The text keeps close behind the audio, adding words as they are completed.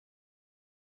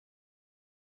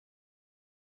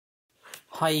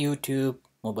Hi YouTube,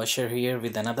 Mubashir here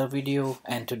with another video,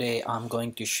 and today I'm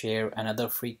going to share another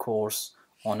free course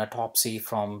on AUTOPSY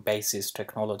from Basis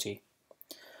Technology.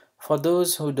 For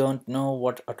those who don't know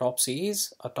what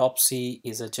AUTOPSY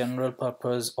is a general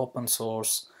purpose open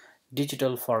source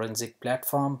digital forensic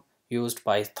platform used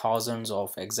by thousands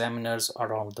of examiners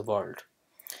around the world.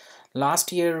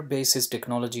 Last year, Basis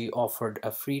Technology offered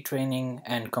a free training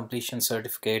and completion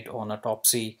certificate on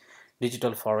AUTOPSY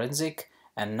digital forensic,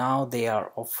 and now they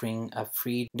are offering a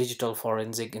free digital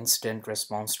forensic incident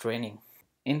response training.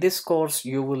 In this course,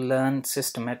 you will learn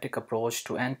systematic approach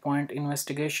to endpoint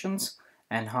investigations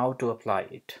and how to apply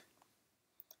it.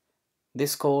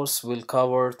 This course will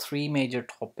cover three major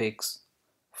topics.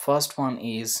 First one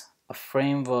is a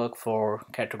framework for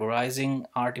categorizing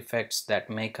artifacts that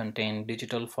may contain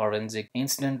digital forensic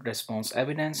incident response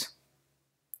evidence,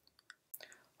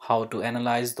 how to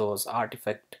analyze those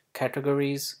artifact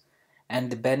categories, and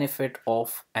the benefit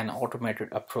of an automated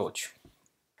approach.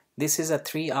 This is a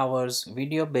 3 hours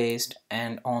video based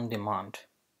and on demand.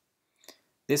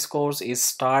 This course is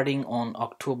starting on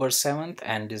October 7th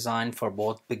and designed for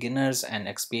both beginners and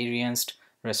experienced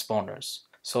responders.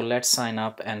 So let's sign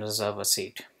up and reserve a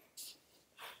seat.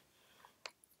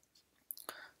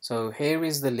 So here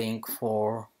is the link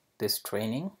for this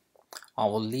training. I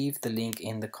will leave the link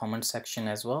in the comment section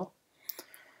as well.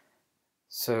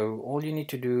 So all you need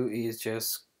to do is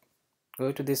just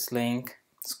go to this link,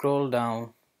 scroll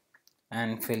down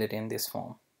and fill it in this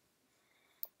form.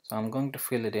 So I'm going to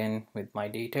fill it in with my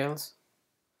details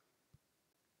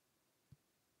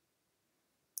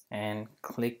and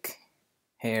click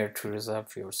here to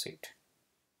reserve your seat.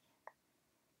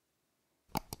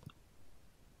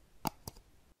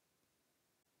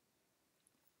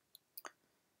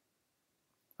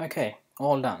 Okay,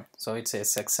 all done. So it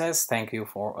says success. Thank you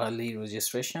for early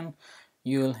registration.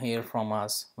 You'll hear from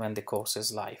us when the course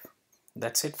is live.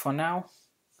 That's it for now.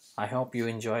 I hope you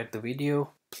enjoyed the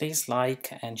video. Please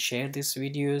like and share these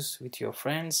videos with your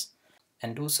friends,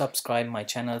 and do subscribe my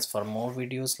channels for more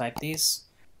videos like this.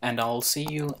 And I'll see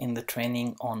you in the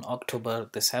training on October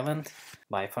the 7th.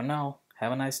 Bye for now.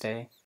 Have a nice day.